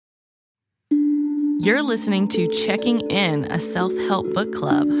You're listening to Checking In, a self-help book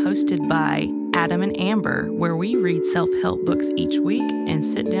club hosted by Adam and Amber, where we read self-help books each week and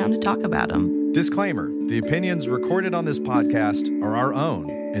sit down to talk about them. Disclaimer: the opinions recorded on this podcast are our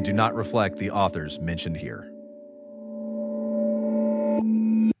own and do not reflect the authors mentioned here.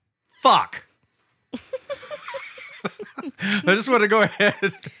 Fuck. I just want to go ahead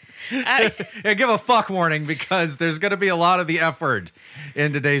and give a fuck warning because there's going to be a lot of the F word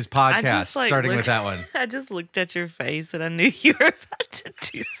in today's podcast, starting with that one. I just looked at your face and I knew you were about to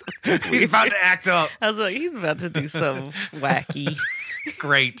do something He's about to act up. I was like, he's about to do something wacky.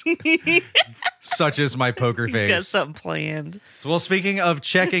 Great. Such is my poker face. He's got something planned. Well, speaking of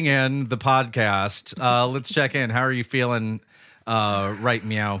checking in the podcast, let's check in. How are you feeling right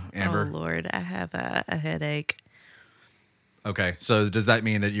meow, Amber? Oh, Lord, I have a headache. Okay, so does that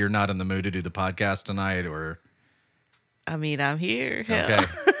mean that you're not in the mood to do the podcast tonight, or? I mean, I'm here. Hell. Okay.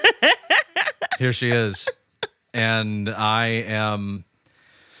 Here she is. And I am,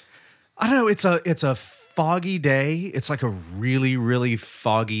 I don't know, it's a foggy day. It's like a really, really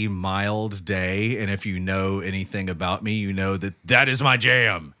foggy, mild day. And if you know anything about me, you know that is my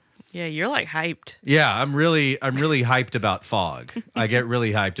jam. Yeah, you're like hyped. Yeah, I'm really hyped about fog. I get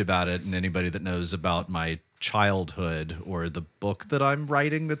really hyped about it, and anybody that knows about my childhood or the book that I'm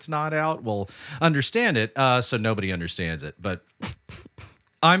writing that's not out will understand it. So nobody understands it, but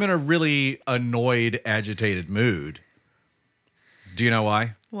I'm in a really annoyed, agitated mood. Do you know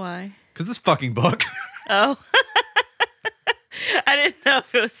why? Why? Because this fucking book. Oh. I didn't know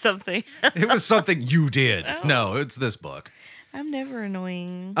if it was something. It was something you did. Oh. No, it's this book. I'm never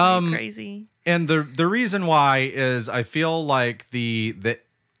annoying. Crazy. And the reason why is I feel like the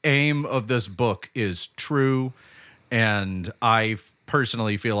aim of this book is true, and I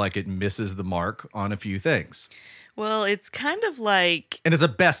personally feel like it misses the mark on a few things. Well, it's kind of like... And it's a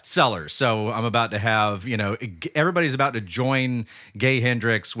bestseller, so I'm about to have, everybody's about to join Gay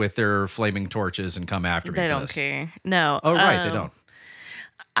Hendricks with their flaming torches and come after me for this. They don't care. No. Oh, right, they don't.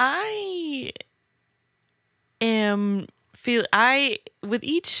 With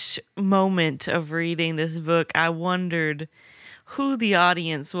each moment of reading this book, I wondered who the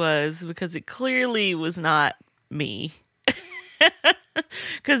audience was, because it clearly was not me.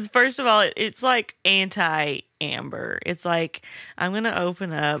 Because first of all, it's like anti-Amber. It's like, I'm going to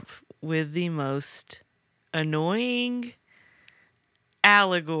open up with the most annoying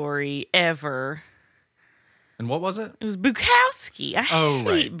allegory ever. And what was it? It was Bukowski. I hate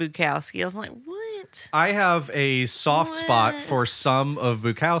right. Bukowski. I was like, what? I have a soft spot for some of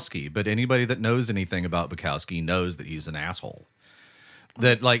Bukowski, but anybody that knows anything about Bukowski knows that he's an asshole.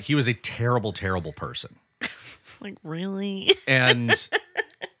 That, like, he was a terrible, terrible person. Like, really? And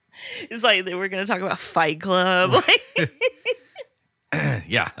it's like they were going to talk about Fight Club.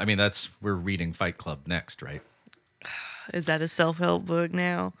 Yeah, I mean, we're reading Fight Club next, right? Is that a self-help book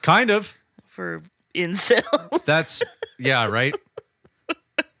now? Kind of. For incels? Yeah, right?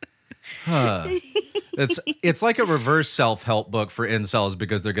 It's like a reverse self-help book for incels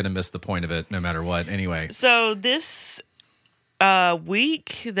because they're going to miss the point of it no matter what. Anyway. So this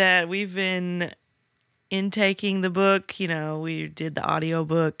week that we've been intaking the book, we did the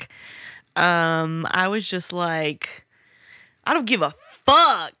audiobook. I was just like, I don't give a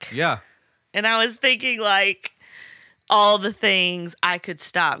fuck. Yeah. And I was thinking like all the things I could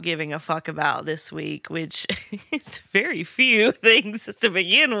stop giving a fuck about this week, which is very few things to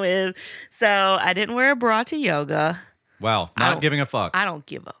begin with. So I didn't wear a bra to yoga. Wow. Not giving a fuck. I don't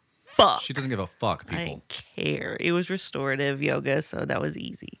give a fuck. She doesn't give a fuck, people. I didn't care. It was restorative yoga, so that was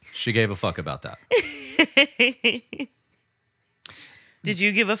easy. She gave a fuck about that. Did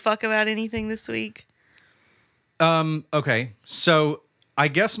you give a fuck about anything this week? Okay. So I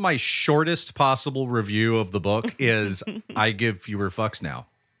guess my shortest possible review of the book is I give fewer fucks now.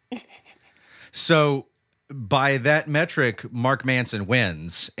 So by that metric, Mark Manson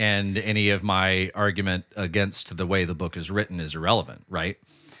wins, and any of my argument against the way the book is written is irrelevant, right?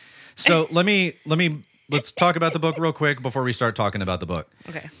 So let's talk about the book real quick before we start talking about the book.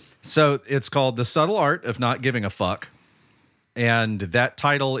 Okay. So it's called The Subtle Art of Not Giving a Fuck. And that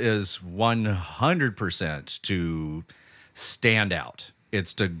title is 100% to stand out.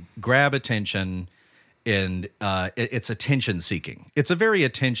 It's to grab attention, and it's attention-seeking. It's a very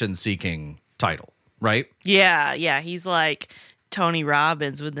attention-seeking title, right? Yeah. He's like Tony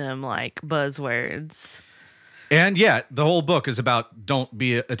Robbins with them like buzzwords. And yet, the whole book is about don't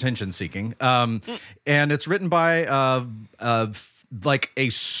be attention-seeking. And it's written by like a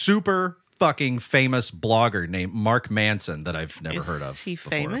super fucking famous blogger named Mark Manson that I've never heard of. Is he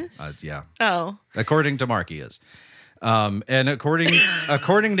before. famous? Yeah. Oh. According to Mark, he is. And according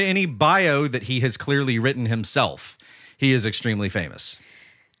to any bio that he has clearly written himself, he is extremely famous.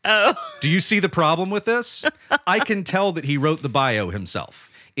 Oh. Do you see the problem with this? I can tell that he wrote the bio himself.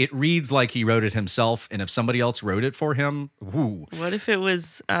 It reads like he wrote it himself, and if somebody else wrote it for him, whoo. What if it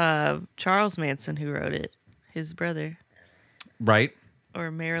was Charles Manson who wrote it? His brother. Right? Or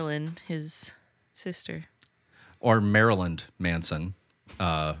Marilyn, his sister. Or Maryland Manson,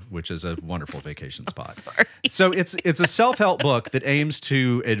 which is a wonderful vacation spot. Sorry. So it's a self-help book that aims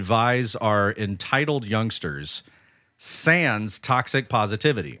to advise our entitled youngsters sans toxic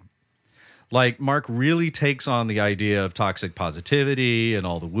positivity. Like, Mark really takes on the idea of toxic positivity and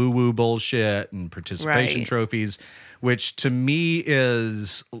all the woo-woo bullshit and participation Right. trophies, which to me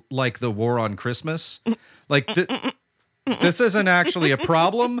is like the war on Christmas. Like, this isn't actually a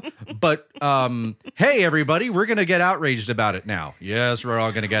problem, but hey, everybody, we're going to get outraged about it now. Yes, we're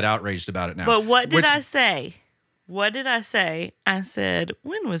all going to get outraged about it now. But what did I say? What did I say? I said,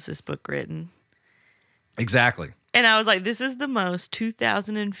 when was this book written? Exactly. And I was like, this is the most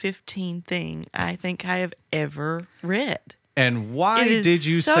 2015 thing I think I have ever read. And why It is did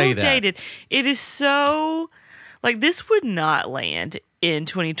you so say that? dated. It is so, like, this would not land in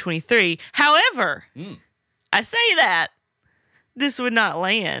 2023. However, I say that this would not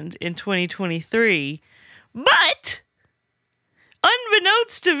land in 2023. But,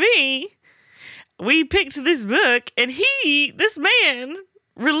 unbeknownst to me, we picked this book and this man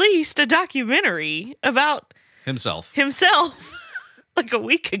released a documentary about Himself. like a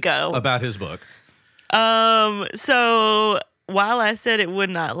week ago. About his book. So while I said it would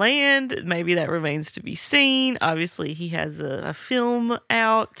not land, maybe that remains to be seen. Obviously, he has a film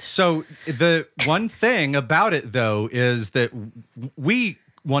out. So the one thing about it, though, is that we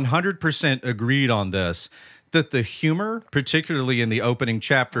 100% agreed on this, that the humor, particularly in the opening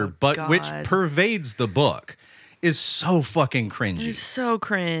chapter, which God. pervades the book, is so fucking cringy. It's so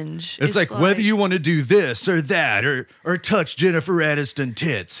cringe. It's like whether you want to do this or that or touch Jennifer Aniston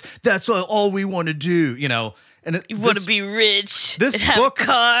tits, that's all we want to do, you know. And you want to be rich. this and have book- a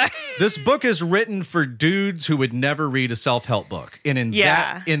car. This book is written for dudes who would never read a self-help book. And in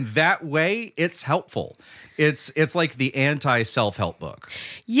that way, it's helpful. It's like the anti-self-help book.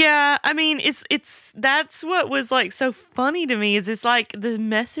 Yeah, I mean, it's that's what was like so funny to me is it's like the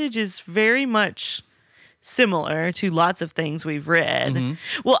message is very much similar to lots of things we've read. Mm-hmm.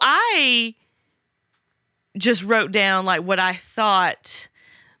 Well, I just wrote down like what I thought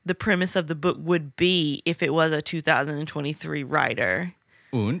the premise of the book would be if it was a 2023 writer.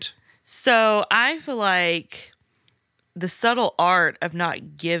 Und? So I feel like the subtle art of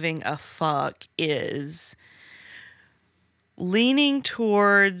not giving a fuck is leaning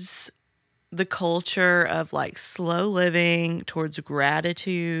towards the culture of like slow living, towards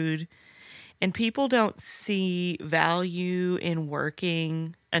gratitude. And people don't see value in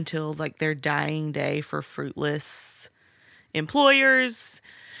working until like their dying day for fruitless employers.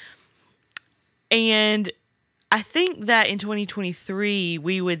 And I think that in 2023,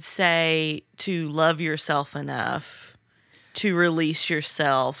 we would say to love yourself enough to release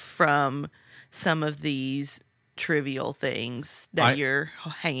yourself from some of these trivial things that you're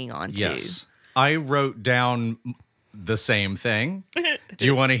hanging on to. Yes. I wrote down the same thing. Do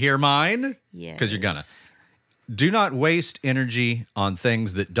you want to hear mine? Yes. Because you're gonna. Do not waste energy on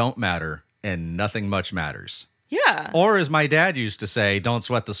things that don't matter and nothing much matters. Yeah. Or as my dad used to say, don't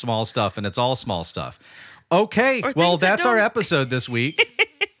sweat the small stuff and it's all small stuff. Okay, Or well, things that that's our don't- episode this week.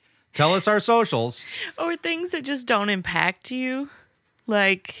 Tell us our socials. Or things that just don't impact you.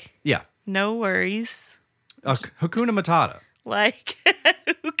 Like, Yeah. no worries. Hakuna Matata. Like,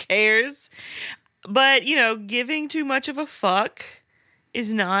 who cares? But, you know, giving too much of a fuck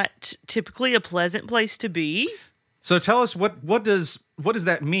is not typically a pleasant place to be. So tell us what does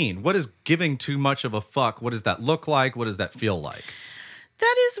that mean? What is giving too much of a fuck? What does that look like? What does that feel like?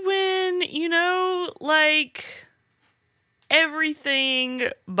 That is when, you know, like everything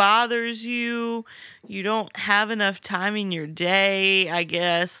bothers you. You don't have enough time in your day, I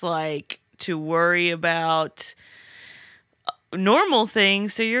guess, like to worry about normal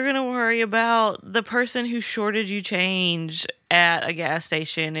things. So you're going to worry about the person who shorted you change at a gas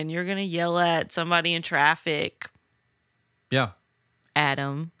station and you're going to yell at somebody in traffic. Yeah.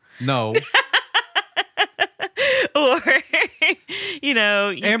 Adam. No. Or, you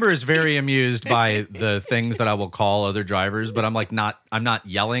know, Amber is very amused by the things that I will call other drivers, but I'm not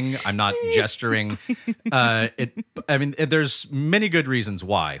yelling. I'm not gesturing. There's many good reasons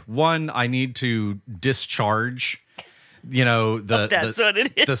why. One, I need to discharge, you know, that's what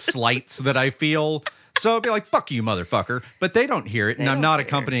it is. the slights that I feel. So I'd be like, fuck you, motherfucker. But they don't hear it, and I'm not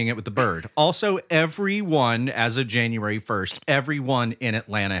accompanying it with the bird. Also, everyone, as of January 1st, everyone in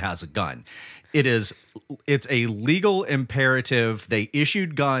Atlanta has a gun. It's a legal imperative. They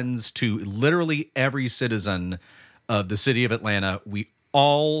issued guns to literally every citizen of the city of Atlanta. We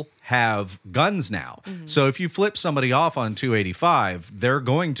all have guns now. Mm-hmm. So if you flip somebody off on 285, they're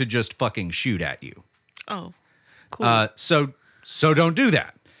going to just fucking shoot at you. Oh, cool. So don't do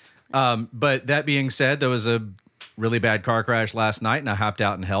that. But that being said, there was a really bad car crash last night, and I hopped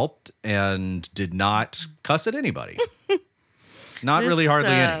out and helped and did not cuss at anybody. Not really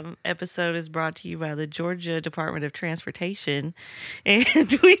hardly any. This episode is brought to you by the Georgia Department of Transportation, and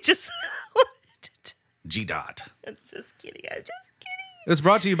we just... GDOT. I'm just kidding. It's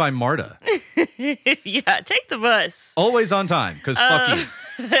brought to you by MARTA. Yeah, take the bus. Always on time, because fuck you.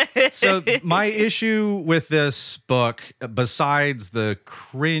 So my issue with this book, besides the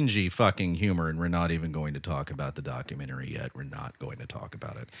cringy fucking humor, and we're not even going to talk about the documentary yet. We're not going to talk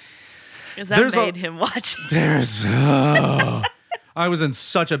about it. Because I made him watch it. I was in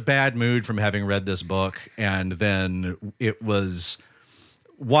such a bad mood from having read this book, and then it was...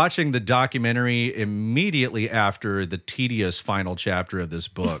 watching the documentary immediately after the tedious final chapter of this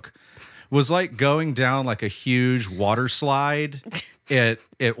book was like going down like a huge water slide at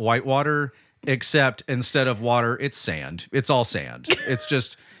Whitewater, except instead of water, it's sand. It's all sand. It's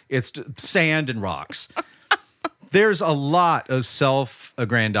sand and rocks. There's a lot of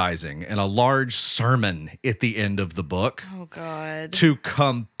self-aggrandizing and a large sermon at the end of the book. Oh, God. To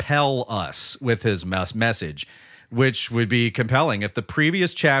compel us with his message, which would be compelling if the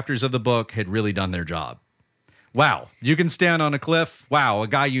previous chapters of the book had really done their job. Wow, you can stand on a cliff. Wow, a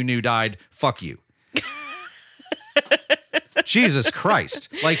guy you knew died. Fuck you. Jesus Christ.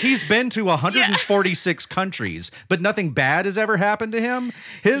 Like, he's been to 146 countries, but nothing bad has ever happened to him.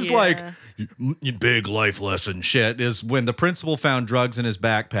 His, big life lesson shit is when the principal found drugs in his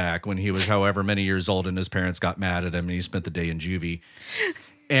backpack when he was however many years old and his parents got mad at him and he spent the day in juvie.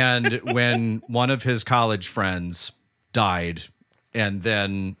 And when one of his college friends died, and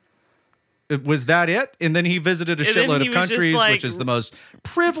then was that it? And then he visited a shitload of countries, which is the most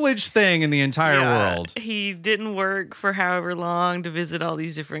privileged thing in the entire world. He didn't work for however long to visit all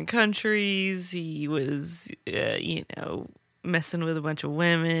these different countries. He was, messing with a bunch of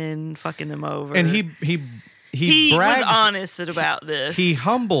women, fucking them over. And he brags, was honest about this. He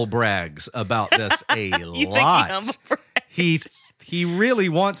humble brags about this a lot. He really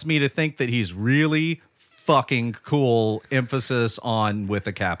wants me to think that he's really fucking cool, emphasis on with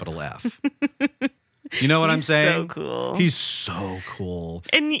a capital F. You know what I'm saying? He's so cool. He's so cool.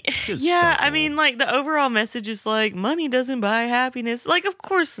 And I mean, like, the overall message is like, money doesn't buy happiness. Like, of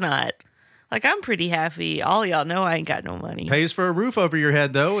course not. Like, I'm pretty happy. All y'all know I ain't got no money. Pays for a roof over your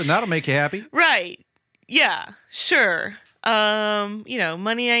head, though, and that'll make you happy. Right. Yeah, sure.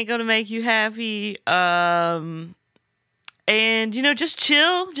 Money ain't gonna make you happy. And, just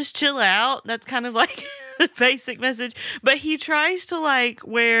chill out. That's kind of like the basic message. But he tries to, like,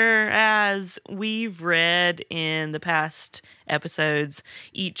 whereas we've read in the past episodes,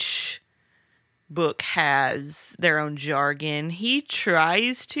 each book has their own jargon. He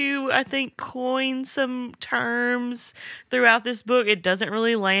tries to, I think, coin some terms throughout this book. It doesn't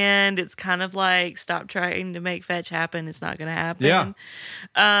really land. It's kind of like, stop trying to make fetch happen. It's not going to happen. Yeah.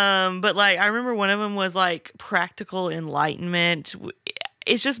 But like, I remember one of them was like practical enlightenment.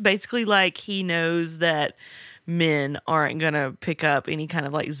 It's just basically like he knows that men aren't going to pick up any kind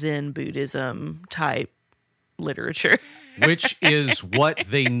of like Zen Buddhism type literature. Which is what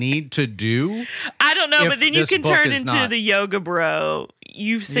they need to do. I don't know, but then you can turn into the yoga bro.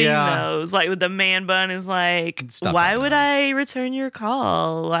 You've seen those. Like with the man bun is like, why would I return your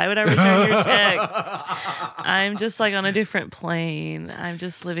call? Why would I return your text? I'm just like on a different plane. I'm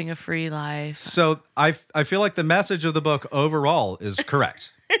just living a free life. So I feel like the message of the book overall is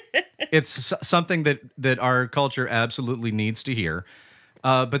correct. It's something that our culture absolutely needs to hear.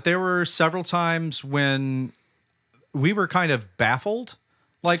 But there were several times when we were kind of baffled.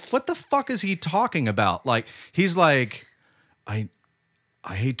 Like, what the fuck is he talking about? Like, he's like, I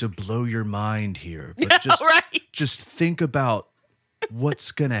hate to blow your mind here, but just think about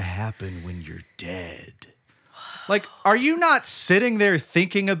what's going to happen when you're dead. Like, are you not sitting there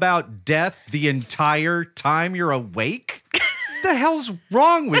thinking about death the entire time you're awake? What the hell's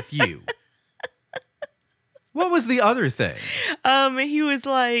wrong with you? What was the other thing? He was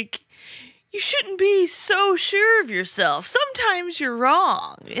like, you shouldn't be so sure of yourself. Sometimes you're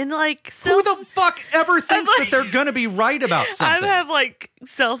wrong. And like, who the fuck ever thinks that they're going to be right about something? I have like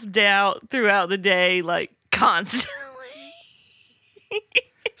self-doubt throughout the day, like constantly.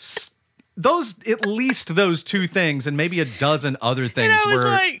 at least those two things, and maybe a dozen other things. And I was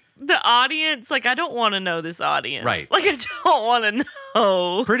were like, the audience, like, I don't want to know this audience. Right. Like, I don't want to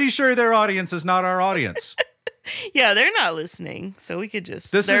know. pretty sure their audience is not our audience. Yeah, they're not listening, so we could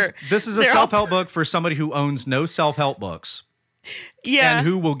just. This is a self-help book for somebody who owns no self-help books. Yeah. And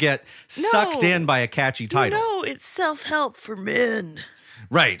who will get sucked in by a catchy title. No, it's self-help for men.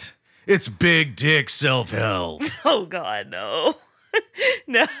 Right. It's big dick self-help. Oh, God, no.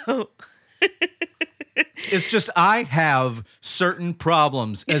 No. It's just I have certain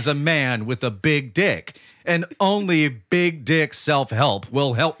problems as a man with a big dick, and only big dick self-help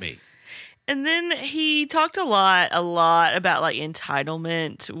will help me. And then he talked a lot about like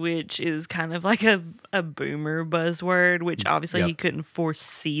entitlement, which is kind of like a boomer buzzword, which obviously he couldn't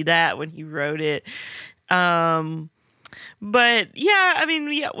foresee that when he wrote it. But yeah, I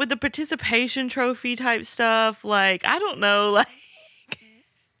mean, yeah, with the participation trophy type stuff, like, I don't know, like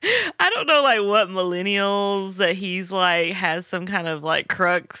what millennials that he's like has some kind of like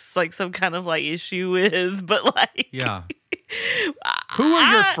crux, like some kind of like issue with, but like, yeah. Who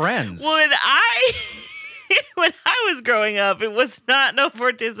are your friends? When I was growing up, it was not no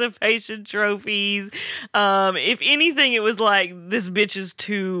participation trophies. If anything, it was like, this bitch is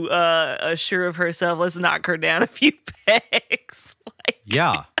too sure of herself. Let's knock her down a few pegs. Like,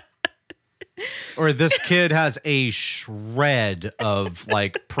 yeah. Or this kid has a shred of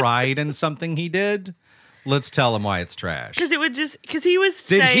like pride in something he did. Let's tell him why it's trash. Because he was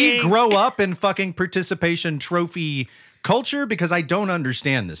saying. Did he grow up in fucking participation trophy culture? Because I don't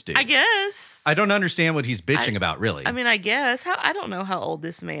understand this dude. I guess. I don't understand what he's bitching about, really. I mean, I guess. I don't know how old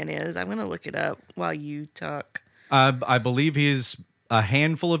this man is. I'm going to look it up while you talk. I believe he's a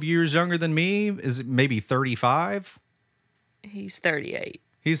handful of years younger than me. Is it maybe 35? He's 38.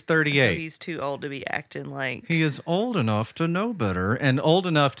 He's 38. So he's too old to be acting like... He is old enough to know better, and old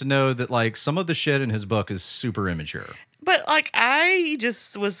enough to know that, like, some of the shit in his book is super immature. But, like, I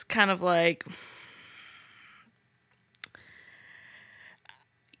just was kind of like...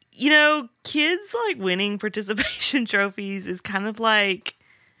 You know, kids, like, winning participation trophies is kind of like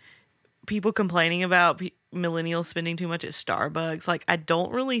people complaining about millennials spending too much at Starbucks. Like, I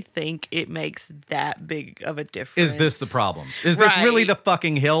don't really think it makes that big of a difference. Is this the problem? Is this really the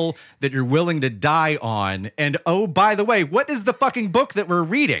fucking hill that you're willing to die on? And, oh, by the way, what is the fucking book that we're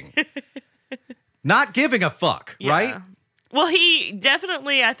reading? Not giving a fuck, right? Well, he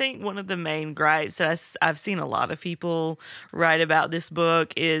definitely, I think one of the main gripes that I've seen a lot of people write about this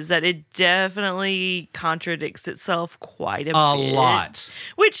book is that it definitely contradicts itself quite a bit. A lot.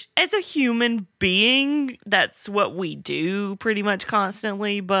 Which, as a human being, that's what we do pretty much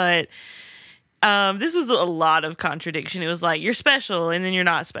constantly. But this was a lot of contradiction. It was like, you're special, and then you're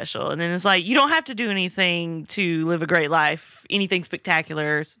not special. And then it's like, you don't have to do anything to live a great life, anything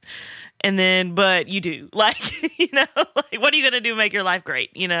spectacular. And then, but you do. Like, you know, like, what are you going to do to make your life great?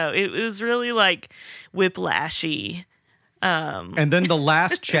 You know, it was really like whiplashy. And then the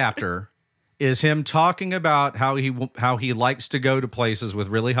last chapter is him talking about how he likes to go to places with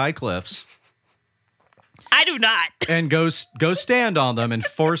really high cliffs. I do not. And go stand on them and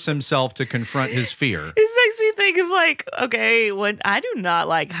force himself to confront his fear. This makes me think of like, okay, when I do not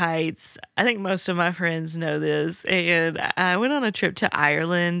like heights. I think most of my friends know this. And I went on a trip to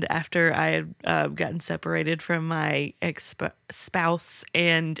Ireland after I had gotten separated from my ex-spouse.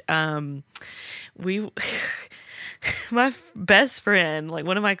 And my best friend, like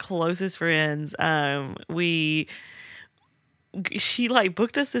one of my closest friends, she like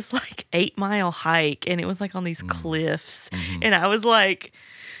booked us this like 8-mile hike, and it was like on these cliffs, and I was like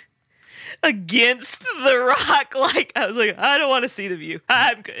against the rock, like I was like, I don't want to see the view,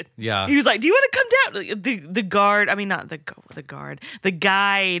 I'm good. Yeah. He was like, do you want to come down? The guard, I mean not the guard, the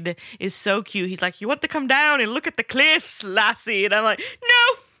guide is so cute. He's like, you want to come down and look at the cliffs, lassie? And I'm like,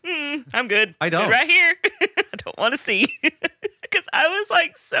 no, I'm good. I don't. Good right here. I don't want to see. Because I was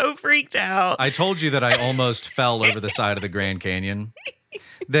like so freaked out. I told you that I almost fell over the side of the Grand Canyon.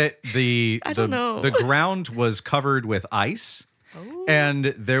 That the ground was covered with ice,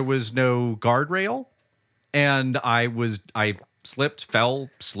 and there was no guardrail, and I slipped, fell,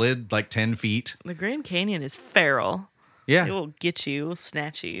 slid like 10 feet. The Grand Canyon is feral. Yeah. It will get you, it will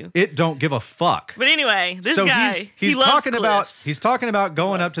snatch you. It don't give a fuck. But anyway, this guy, he's he loves talking cliffs. he's talking about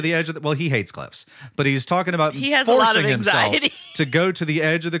going up to the edge of the, well, he hates cliffs, but he's talking about he has a lot of forcing himself anxiety. to go to the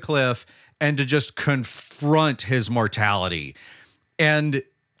edge of the cliff and to just confront his mortality. And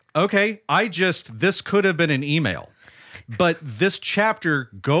okay, this could have been an email. But this chapter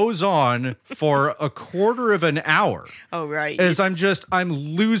goes on for a quarter of an hour. Oh, right. As I'm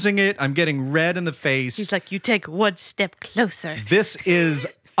losing it. I'm getting red in the face. He's like, you take one step closer. This is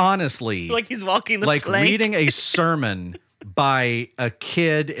honestly, Like he's walking the like plank. reading a sermon by a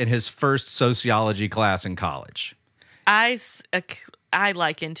kid in his first sociology class in college. I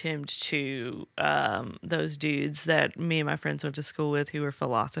likened him to those dudes that me and my friends went to school with who were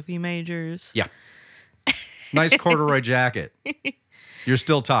philosophy majors. Yeah. Nice corduroy jacket. You're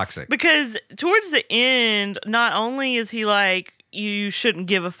still toxic. Because towards the end, not only is he like, you shouldn't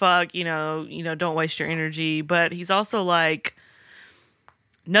give a fuck, don't waste your energy, but he's also like,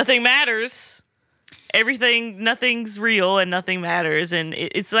 nothing matters. Nothing's real and nothing matters. And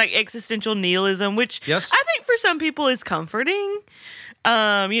it's like existential nihilism, which yes. I think for some people is comforting.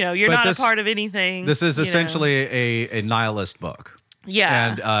 You're but not a part of anything. This is essentially a nihilist book.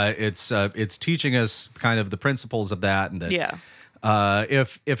 Yeah. And it's teaching us kind of the principles of that. And that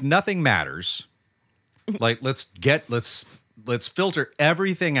if nothing matters, like let's filter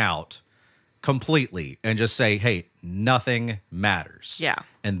everything out completely and just say, hey, nothing matters. Yeah.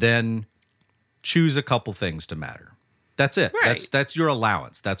 And then choose a couple things to matter. That's it. Right. That's your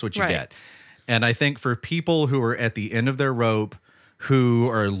allowance. That's what you get. And I think for people who are at the end of their rope, who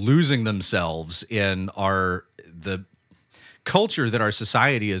are losing themselves in the culture that our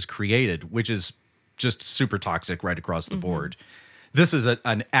society has created, which is just super toxic right across the board, this is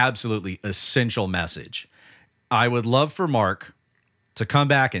an absolutely essential message. I would love for Mark to come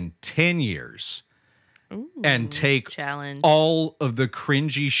back in 10 years and take all of the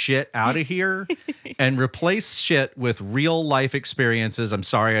cringy shit out of here and replace shit with real life experiences. I'm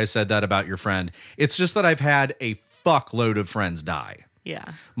sorry I said that about your friend. It's just that I've had a fuckload of friends die. Yeah.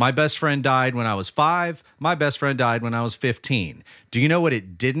 My best friend died when I was 5. My best friend died when I was 15. Do you know what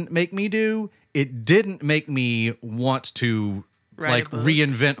it didn't make me do? It didn't make me want to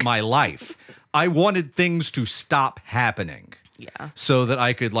reinvent my life. I wanted things to stop happening. Yeah. So that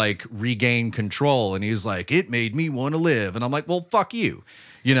I could regain control. And he's like, it made me want to live. And I'm like, well, fuck you.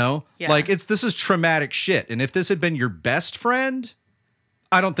 Yeah. This is traumatic shit. And if this had been your best friend,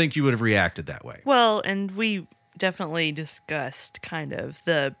 I don't think you would have reacted that way. Well, and we definitely discussed kind of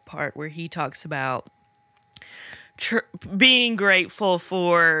the part where he talks about being grateful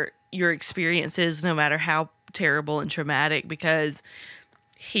for your experiences, no matter how terrible and traumatic, because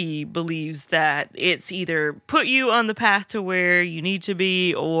he believes that it's either put you on the path to where you need to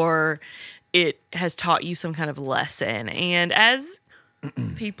be or it has taught you some kind of lesson. And as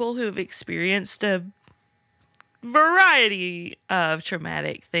people who have experienced a variety of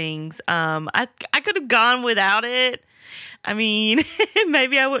traumatic things, I could have gone without it. I mean,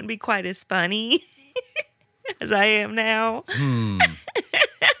 maybe I wouldn't be quite as funny as I am now.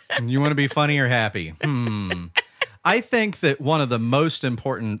 You want to be funny or happy? I think that one of the most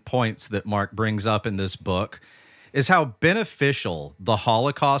important points that Mark brings up in this book is how beneficial the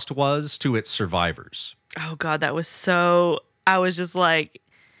Holocaust was to its survivors. Oh God, that was so. I was just like,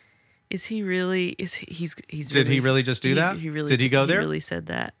 is he really? He's Did he really just do that? Did he go there? He really said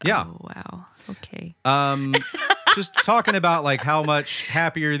that. Yeah. Oh wow. Okay. Just talking about how much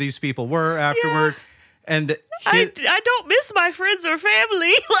happier these people were afterward, and I don't miss my friends or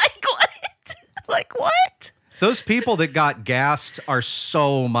family. Like what? Like what? Those people that got gassed are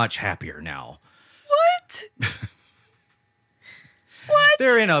so much happier now. What? What?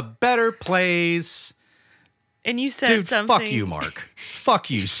 They're in a better place. And you said Dude, something. fuck you, Mark.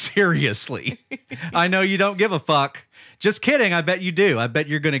 Fuck you, seriously. I know you don't give a fuck. Just kidding, I bet you do. I bet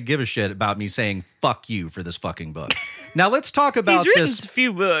you're going to give a shit about me saying fuck you for this fucking book. Now let's talk about He's written a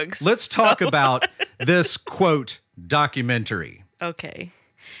few books. Let's talk about this, quote, documentary. Okay.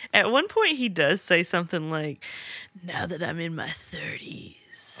 At one point, he does say something like, now that I'm in my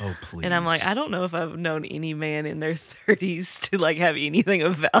 30s. Oh, please. And I'm like, I don't know if I've known any man in their 30s to have anything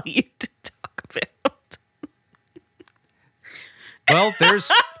of value to talk about. Well,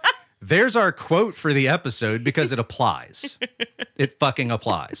 there's our quote for the episode because it applies. It fucking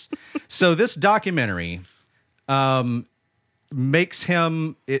applies. So this documentary makes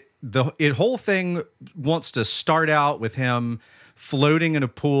him, the whole thing wants to start out with him floating in a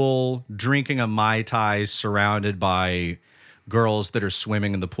pool, drinking a Mai Tai, surrounded by girls that are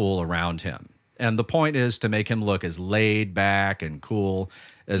swimming in the pool around him. And the point is to make him look as laid back and cool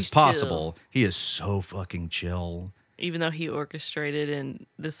as possible. Chill. He is so fucking chill. Even though he orchestrated in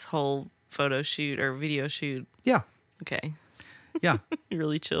this whole photo shoot or video shoot. Yeah. Okay. Yeah.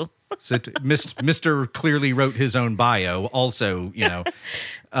 Really chill. So Mr. clearly wrote his own bio. Also,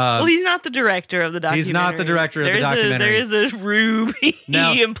 well, he's not the director of the documentary. He's not the director of the documentary. There is a rube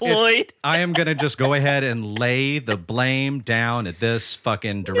he employed. I am going to just go ahead and lay the blame down at this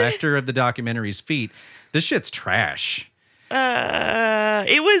fucking director of the documentary's feet. This shit's trash.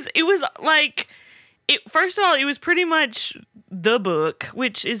 It was like First of all, it was pretty much the book,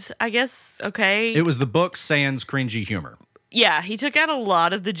 which is, I guess, okay. It was the book sans cringy humor. Yeah, he took out a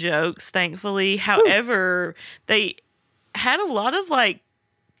lot of the jokes, thankfully. However, they had a lot of like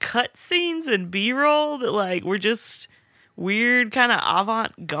cut scenes and B-roll that like were just weird, kind of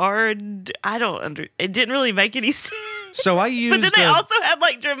avant-garde. It didn't really make any sense. So I used But then they also had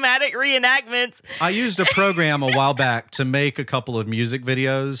like dramatic reenactments. I used a program a while back to make a couple of music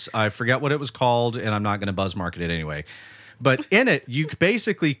videos. I forget what it was called, and I'm not going to buzz market it anyway. But in it, you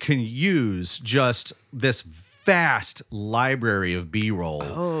basically can use just this vast library of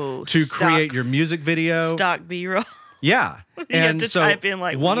B-roll to create your music video. Stock B-roll. Yeah. You have to type in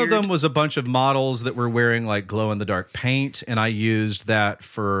like one weird. of them was a bunch of models that were wearing like glow in the dark paint, and I used that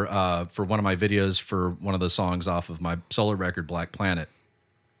for one of my videos for one of the songs off of my solo record Black Planet.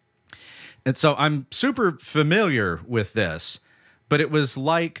 And so I'm super familiar with this, but it was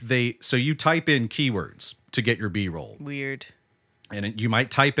like so you type in keywords to get your B-roll. Weird. And you might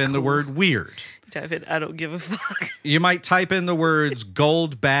type in the word weird. Type in, I don't give a fuck. You might type in the words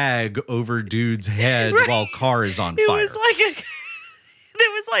gold bag over dude's head while car is on fire. It was like there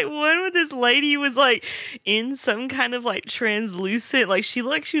was like one with this lady who was like in some kind of like translucent, like she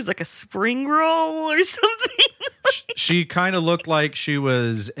looked like she was like a spring roll or something. She kind of looked like she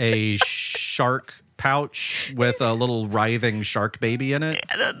was a shark pouch with a little writhing shark baby in it.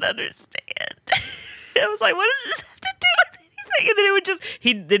 I don't understand. I was like, what does this have to do with anything? And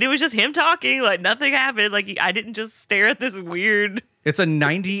then it was just him talking, like nothing happened. Like I didn't just stare at this weird. It's a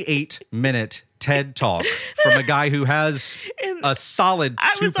 98-minute TED Talk from a guy who has a solid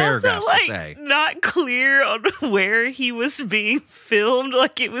 2 paragraphs also, to say. Not clear on where he was being filmed.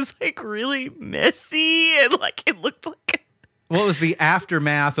 Like it was like really messy and like it looked like Well, it was the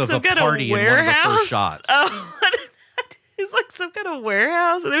aftermath of a kind party of in one of the first shots. Oh, it was like some kind of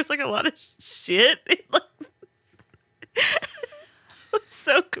warehouse, and there was like a lot of shit. Like, I was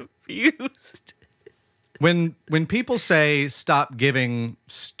so confused. When people say stop giving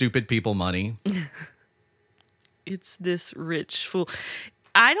stupid people money, It's this rich fool.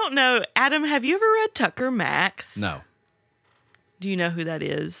 I don't know. Adam, have you ever read Tucker Max? no, Do you know who that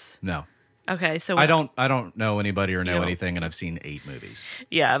is? no. Okay, so I don't know anybody or know You- anything, and I've seen 8 movies.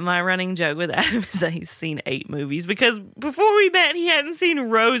 Yeah, my running joke with Adam is that he's seen 8 movies because before we met, he hadn't seen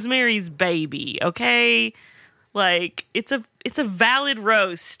Rosemary's Baby. Okay, like it's a valid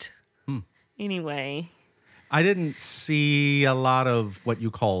roast. Anyway, I didn't see a lot of what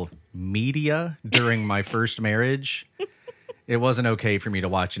you call media during my first marriage. It wasn't okay for me to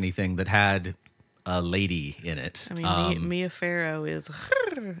watch anything that had a lady in it. I mean, Mia Farrow is.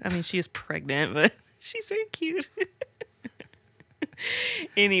 I mean, she is pregnant, but she's very cute.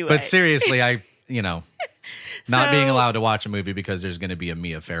 Anyway, But seriously, not So- being allowed to watch a movie because there's going to be a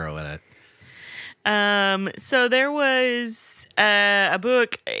Mia Farrow in it. So there was a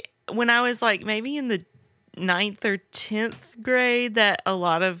book when I was like maybe in the 9th or 10th grade that a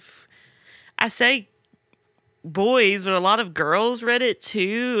lot of, I say boys, but a lot of girls read it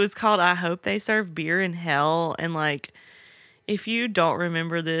too. It was called I Hope They Serve Beer in Hell. And like, if you don't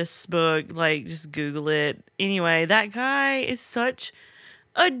remember this book, like just Google it. Anyway, that guy is such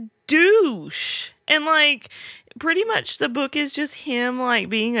a douche. And like, pretty much the book is just him like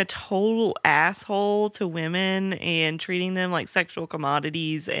being a total asshole to women and treating them like sexual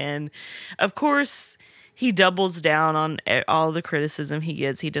commodities. And of course, he doubles down on all the criticism he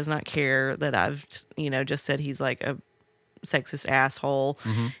gets. He does not care that I've, just said he's like a sexist asshole.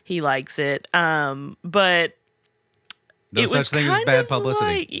 He likes it. But No such thing as bad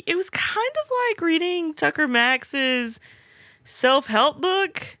publicity. it was kind of like reading Tucker Max's self-help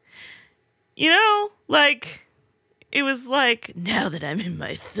book. It was like, now that I'm in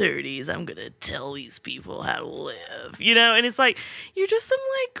my 30s, I'm going to tell these people how to live, And it's like, you're just some,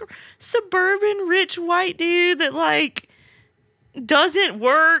 like, suburban rich white dude that, like, doesn't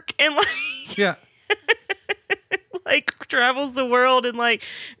work and, like, Yeah. like, travels the world and, like,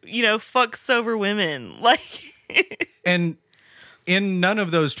 fucks over women. Like, And in none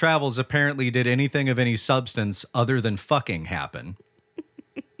of those travels, apparently, did anything of any substance other than fucking happen.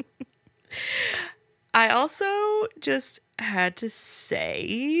 I also just had to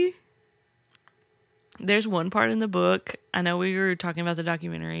say there's one part in the book. I know we were talking about the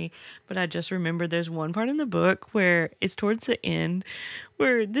documentary, but I just remembered there's one part in the book where it's towards the end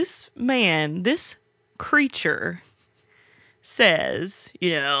where this man, this creature says,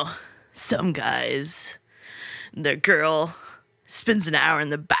 some guys, their girl spends an hour in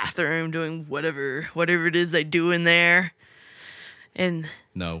the bathroom doing whatever it is they do in there. And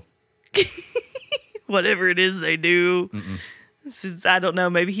No. whatever it is they do. This is, I don't know,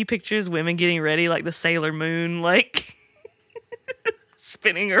 maybe he pictures women getting ready like the Sailor Moon, like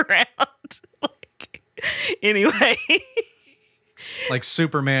spinning around. Like, anyway. Like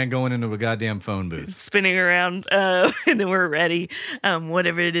Superman going into a goddamn phone booth. Spinning around, and then we're ready.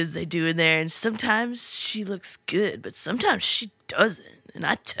 Whatever it is they do in there. And sometimes she looks good, but sometimes she doesn't. And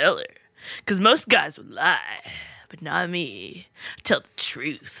I tell her. Because most guys will lie, but not me. I tell the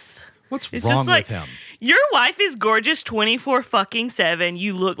truth. What's It's wrong just like, with him? your wife is gorgeous 24-7.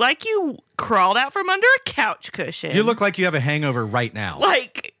 You look like you crawled out from under a couch cushion. You look like you have a hangover right now.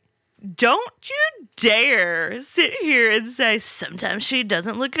 Like, don't you dare sit here and say sometimes she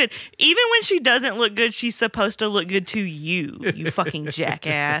doesn't look good. Even when she doesn't look good, she's supposed to look good to you, you fucking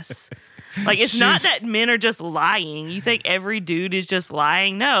jackass. Like, it's not that men are just lying. You think every dude is just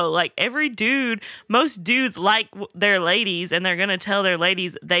lying? No, like every dude, most dudes like their ladies and they're going to tell their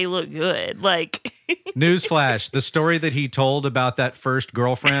ladies they look good. Like, Newsflash, the story that he told about that first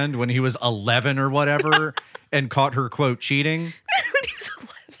girlfriend when he was 11 or whatever and caught her, quote, cheating.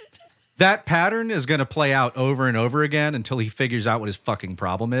 That pattern is going to play out over and over again until he figures out what his fucking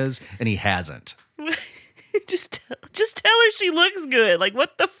problem is, and he hasn't. just tell her she looks good. Like,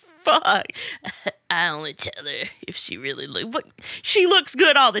 what the fuck? I only tell her if she really looks. She looks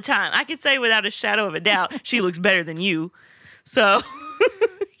good all the time. I could say without a shadow of a doubt, she looks better than you. So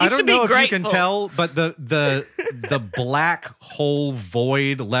I don't know if grateful. you can tell, but the black hole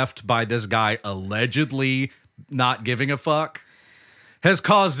void left by this guy allegedly not giving a fuck has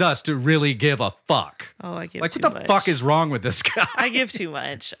caused us to really give a fuck. Oh, I give like, too what the much. fuck is wrong with this guy? I give too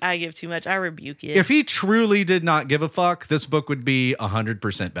much. I rebuke it. If he truly did not give a fuck, this book would be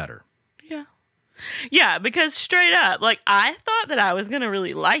 100% better. Yeah. Yeah, because straight up, like, I thought that I was going to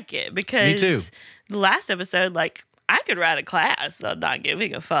really like it because Me too. The last episode, like, I could write a class on not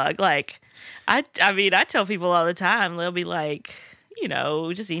giving a fuck. Like, I mean, I tell people all the time, they'll be like, you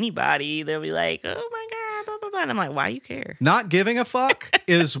know, just anybody, they'll be like, oh my God, blah, blah, blah. And I'm like, why you care? Not giving a fuck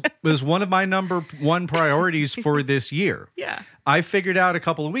is one of my number one priorities for this year. Yeah. I figured out a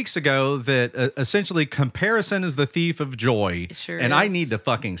couple of weeks ago that essentially comparison is the thief of joy. It sure and I is. need to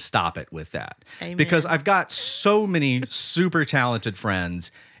fucking stop it with that. Amen. Because I've got so many super talented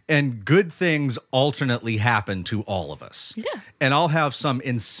friends and good things alternately happen to all of us. Yeah. And I'll have some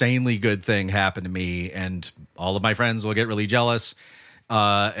insanely good thing happen to me and all of my friends will get really jealous.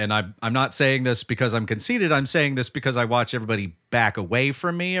 And I'm not saying this because I'm conceited. I'm saying this because I watch everybody back away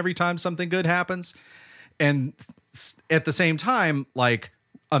from me every time something good happens. And at the same time, like,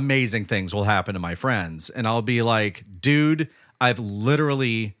 amazing things will happen to my friends. And I'll be like, dude,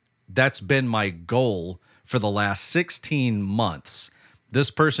 that's been my goal for the last 16 months. This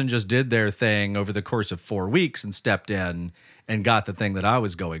person just did their thing over the course of 4 weeks and stepped in and got the thing that I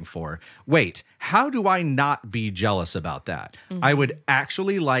was going for. Wait, how do I not be jealous about that? Mm-hmm. I would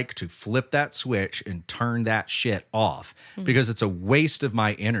actually like to flip that switch and turn that shit off because it's a waste of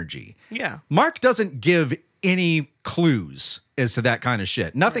my energy. Yeah. Mark doesn't give any clues as to that kind of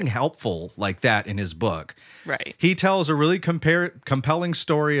shit. Nothing helpful like that in his book. Right. He tells a really compelling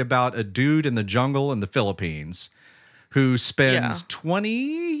story about a dude in the jungle in the Philippines who spends 20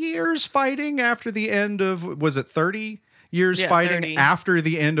 years fighting after the end of, was it 30 years fighting 30. after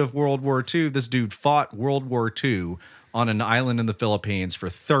the end of World War II? This dude fought World War II on an island in the Philippines for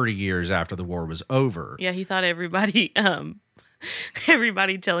 30 years after the war was over. Yeah, he thought everybody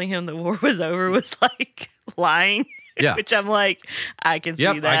telling him the war was over was like lying. Yeah. Which I'm like, I can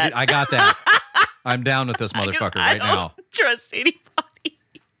see that. I got that. I'm down with this motherfucker right now. Trust anybody.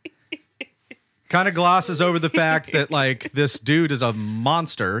 Kind of glosses over the fact that, like, this dude is a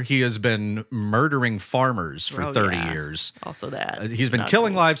monster. He has been murdering farmers for 30 years. Also that. He's been Not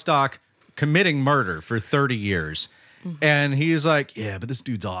killing cool. livestock, committing murder for 30 years. And he's like, yeah, but this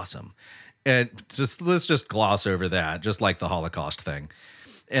dude's awesome. And let's just gloss over that, just like the Holocaust thing.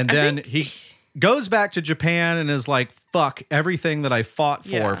 And then he goes back to Japan and is like, fuck, everything that I fought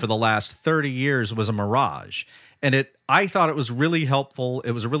for the last 30 years was a mirage. And I thought it was really helpful. It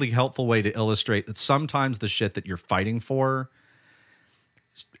was a really helpful way to illustrate that sometimes the shit that you're fighting for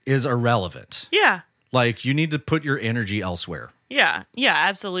is irrelevant. Yeah. Like, you need to put your energy elsewhere. Yeah. Yeah,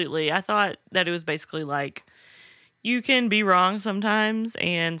 absolutely. I thought that it was basically like, you can be wrong sometimes,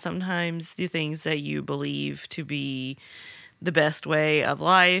 and sometimes the things that you believe to be the best way of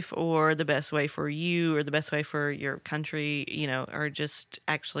life or the best way for you or the best way for your country, you know, are just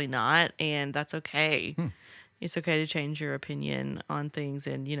actually not, and that's okay. It's okay to change your opinion on things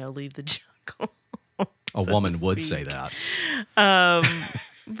and, you know, leave the jungle. A woman would say that.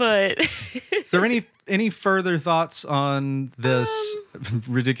 But is there any further thoughts on this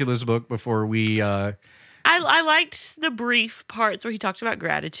ridiculous book before we I I liked the brief parts where he talked about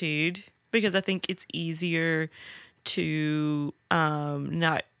gratitude because I think it's easier to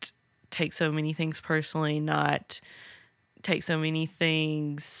not take so many things personally, not take so many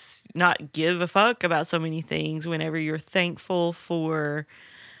things, not give a fuck about so many things whenever you're thankful for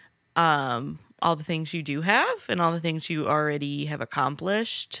all the things you do have and all the things you already have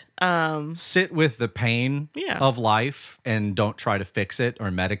accomplished. Sit with the pain of life and don't try to fix it or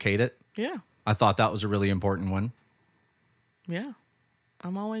medicate it. Yeah. I thought that was a really important one. Yeah.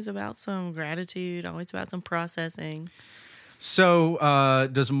 I'm always about some gratitude, always about some processing. So,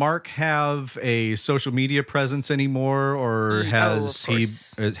 does Mark have a social media presence anymore, or has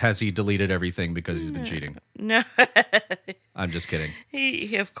he deleted everything because he's been cheating? No. I'm just kidding.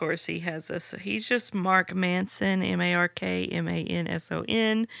 He of course he has this. He's just Mark Manson,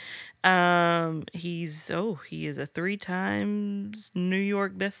 MarkManson. He is a 3 times New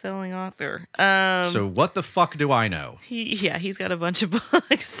York bestselling author. So what the fuck do I know? He's got a bunch of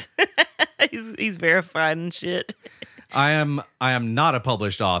books. he's verified and shit. I am not a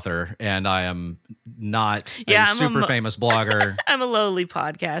published author, and I am not a super famous blogger. I'm a lowly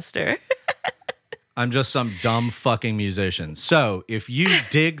podcaster. I'm just some dumb fucking musician. So if you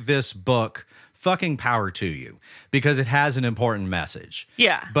dig this book, fucking power to you, because it has an important message.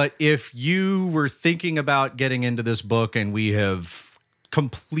 Yeah. But if you were thinking about getting into this book and we have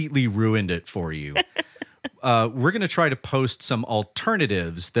completely ruined it for you, we're going to try to post some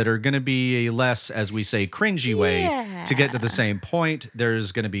alternatives that are going to be a less, as we say, cringy way to get to the same point.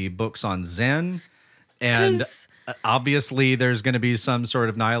 There's going to be books on Zen, and obviously there's going to be some sort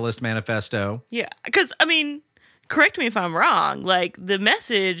of nihilist manifesto. Yeah, because, I mean, correct me if I'm wrong, like, the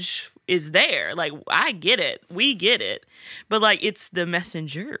message is there. Like, I get it. We get it. But, like, it's the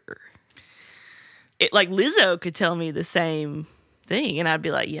messenger. Like, Lizzo could tell me the same thing, and I'd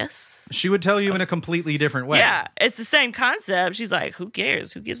be like, yes. She would tell you in a completely different way. Yeah, it's the same concept. She's like, who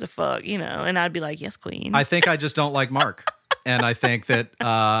cares? Who gives a fuck? You know? And I'd be like, yes, queen. I think I just don't like Mark. And I think that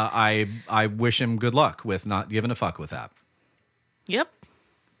I wish him good luck with not giving a fuck with that. Yep.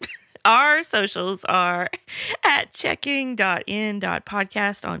 Our socials are at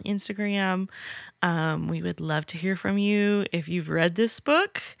checking.in.podcast on Instagram. We would love to hear from you if you've read this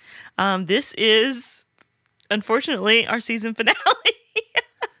book. This is, unfortunately, our season finale.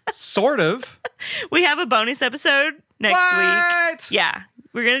 Sort of. We have a bonus episode next week. Yeah.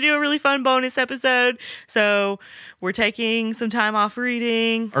 We're going to do a really fun bonus episode. So we're taking some time off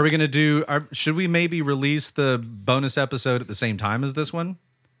reading. Are we going to should we maybe release the bonus episode at the same time as this one?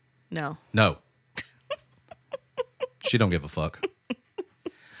 No. She don't give a fuck.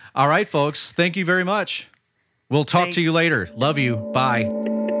 All right, folks. Thank you very much. We'll talk to you later. Love you. Bye.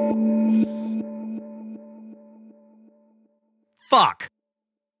 Fuck.